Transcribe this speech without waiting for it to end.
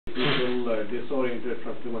People disoriented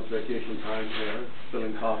from too much vacation time here,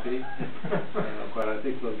 spilling coffee, but I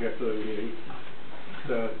think we'll get to the meeting.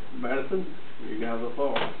 So, Madison, you can have the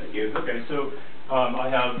floor. Thank you. Okay, so I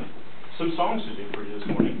have some songs to do for you this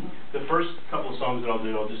morning. The first couple of songs that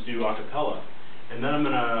I'll just do a cappella, and then I'm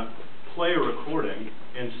going to play a recording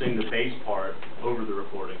and sing the bass part over the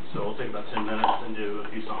recording. So it'll take about 10 minutes and do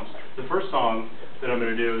a few songs. The first song that I'm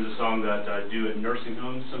going to do is a song that I do at nursing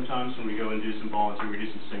homes sometimes when we go and do some volunteer, we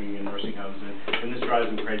do some singing in nursing homes. And this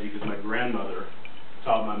drives me crazy because my grandmother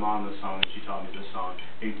taught my mom this song, and she taught me this song.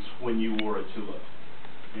 It's When You Wore a Tulip.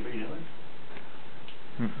 Anybody know it?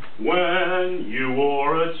 When you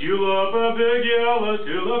wore a tulip, a big yellow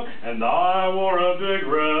tulip, and I wore a big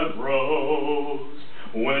red rose.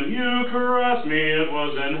 When you caressed me, it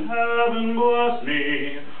was in heaven, bless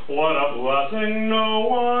me. What a blessing no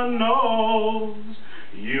one knows.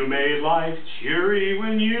 You made life cheery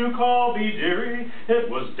when you called me dearie. It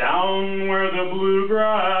was down where the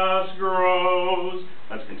bluegrass grows.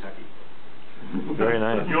 That's Kentucky. Very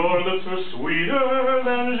nice. Your lips were sweeter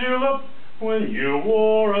than julep when you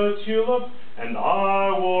wore a tulip, and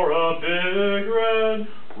I wore a big red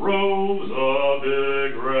rose, a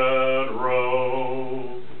big red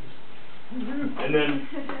rose. And then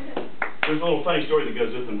there's a little funny story that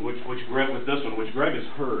goes with them, which Greg has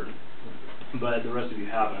heard, but the rest of you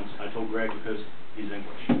haven't. I told Greg because he's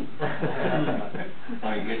English.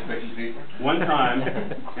 One time,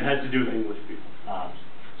 it has to do with English people.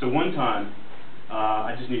 So one time,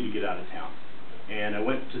 I just need to get out of town. And I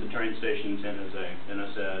went to the train station in San Jose, and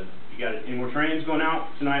I said, "You got any more trains going out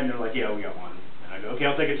tonight?" And they're like, "Yeah, we got one." And I go, "Okay,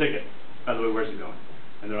 I'll take a ticket. By the way, where's it going?"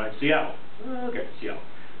 And they're like, "Seattle." Okay, Seattle.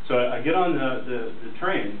 So I get on the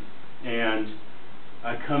train, and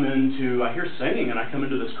I hear singing, and I come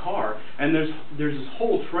into this car, and there's this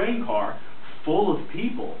whole train car full of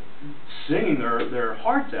people singing their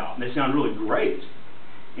hearts out, and they sound really great.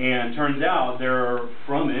 And turns out they're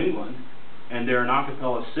from England, and they're an a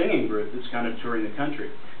cappella singing group that's kind of touring the country.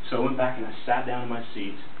 So I went back and I sat down in my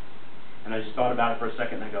seat, and I just thought about it for a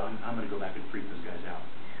second, and I go, I'm going to go back and freak those guys out.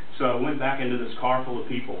 So I went back into this car full of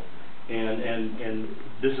people, and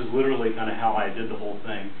this is literally kind of how I did the whole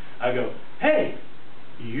thing. I go, "Hey,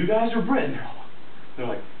 you guys are Brit." And they're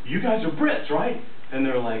like, "You guys are Brits, right?" And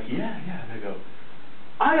they're like, "Yeah, yeah." And I go,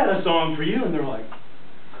 "I got a song for you." And they're like,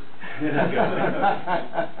 and I go,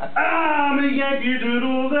 "I'm a Yankee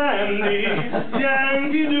Doodle dandy,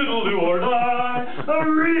 Yankee Doodle do or die, a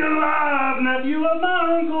real live nephew of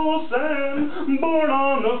my Uncle Sam, born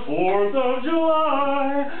on the 4th of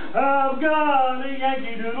July. I've got a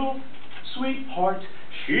Yankee Doodle sweetheart,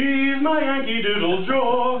 she's my Yankee Doodle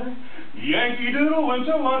joy. Yankee Doodle went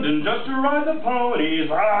to London just to ride the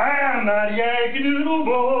ponies. I am that Yankee Doodle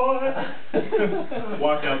boy."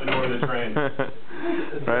 Walked out the door of the train.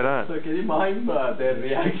 Right on. So can you mime their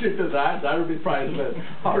reaction to that? That would be priceless.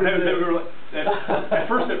 How did they were like, at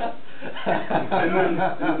first, and then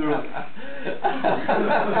they were like,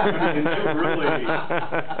 I mean,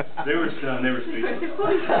 they were stunned, they were speechless.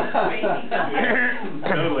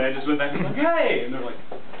 Totally, I just went back and was like, "Hey!" And they're like,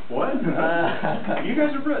 "What? You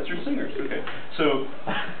guys are Brits, you're singers." Okay. So,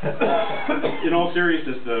 in all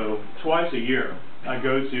seriousness though, twice a year, I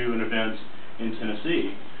go to an event in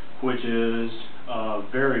Tennessee, which is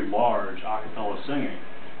very large a cappella singing.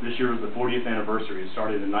 This year was the 40th anniversary. It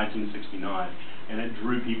started in 1969, and it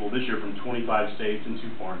drew people this year from 25 states and 2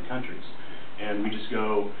 foreign countries. And we just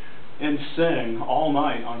go and sing all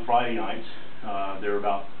night on Friday nights. There were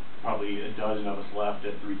about probably a dozen of us left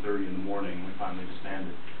at 3:30 in the morning. We finally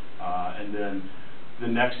disbanded. And then the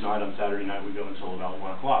next night, on Saturday night, we go until about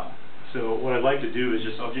 1 o'clock. So what I'd like to do is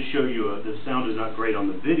I'll just show you, the sound is not great on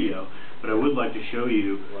the video, but I would like to show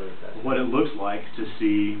you what it looks like to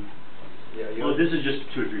see. Well, this is just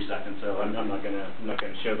 2 or 3 seconds, so I'm not gonna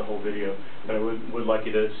show the whole video, but I would like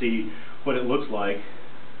you to see what it looks like.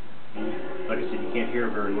 Like I said, you can't hear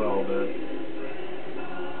it very well, but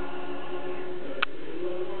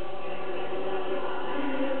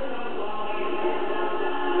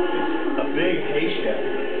it's a big haystack.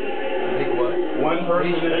 One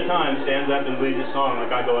person at a time stands up and leads a song. Like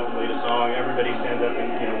I go up and lead a song, everybody stands up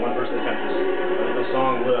and one person touches the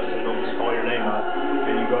song list, and they'll just call your name up,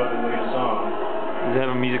 and you go up and lead a song. Does it have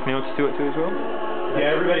a music notes to it too as well? Yeah,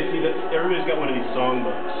 everybody's got one of these song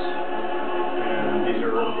books, and these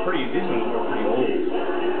ones are pretty old,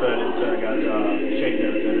 but it's got shape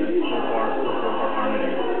notes in it, 4-part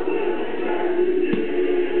harmony.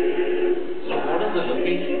 So what is the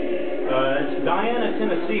location? It's Diana,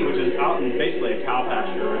 Tennessee, which is out in basically a cow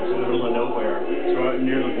pasture. It's in the middle of nowhere. It's right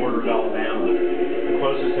near the border of Alabama. The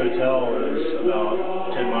closest hotel is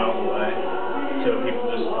about 10 miles away. So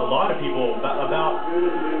people just lot of people,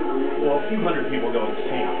 well, a few hundred people go and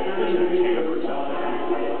camp. There's no campers out there.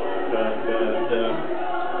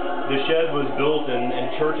 The shed was built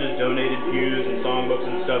and churches donated pews and songbooks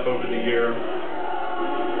and stuff over the year.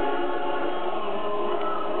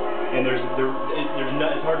 And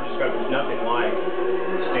it's hard to describe. There's nothing like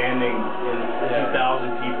standing in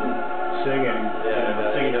 2,000 people singing,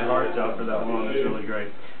 singing their hearts out for that long. It's really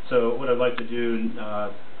great. So what I'd like to do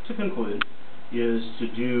to conclude is to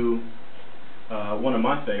do one of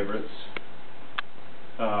my favorites.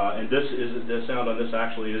 And the sound on this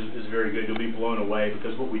actually is very good. You'll be blown away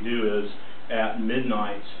because what we do is at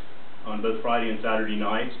midnight on both Friday and Saturday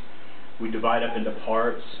night, we divide up into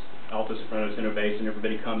parts. Alto, soprano, tenor, bass, and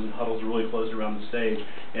everybody comes and huddles really close around the stage.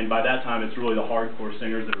 And by that time, it's really the hardcore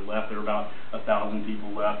singers that are left. There are about 1,000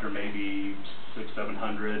 people left, or maybe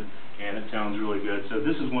 600-700, and it sounds really good. So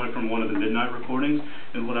this is one from one of the midnight recordings,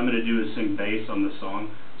 and what I'm going to do is sing bass on this song,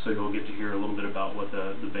 so you'll get to hear a little bit about what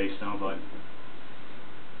the bass sounds like.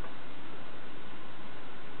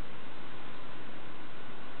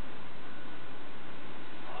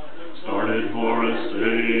 Started for a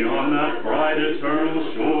stay on that bright eternal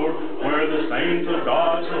shore, where the saints of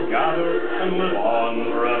God shall gather and live on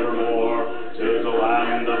forevermore. 'Tis a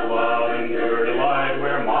land of love and pure delight,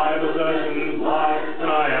 where my possessions lie, and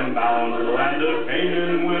I am bound to the land of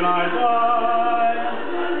Canaan when I die.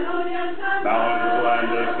 Bound to the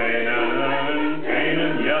land of Canaan,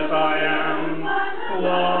 Canaan, yes I am.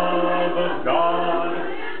 Love of God,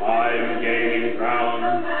 I am gaining ground.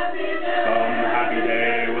 Some happy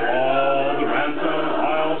day with all the ransom,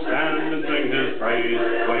 I'll stand and sing His praise,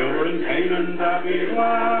 way over in Canaan's happy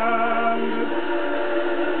land.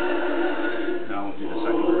 Now I won't do the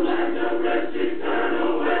second verse.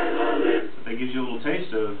 That gives you a little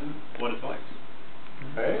taste of what it's like.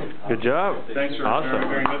 Hey. Good job. Thanks for Awesome.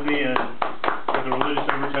 bearing with me and with the religious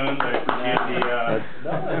overtones. I appreciate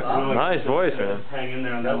the Nice voice, man. hang in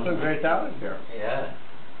there on that That's one. some great talent here. Yeah.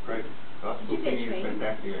 Great. Gospel singing is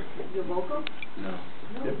spectacular. Your vocal? No.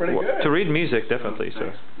 You're pretty Well, good. to read music, definitely. So.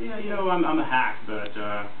 Thanks. Yeah, you know, I'm a hack, but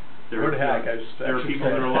there Word hack, I are should people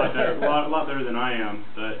say. that are a lot better than I am.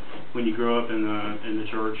 But when you grow up in the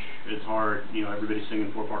church, it's hard. You know, everybody's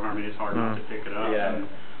singing 4-part harmony. It's hard not to pick it up and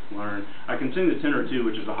learn. I can sing the tenor too,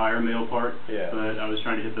 which is the higher male part. Yeah. But I was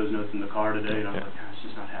trying to hit those notes in the car today, and I was like, "Ah, it's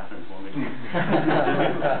just not happening for me."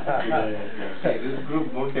 Hey, this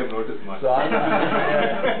group won't have noticed much. So I'm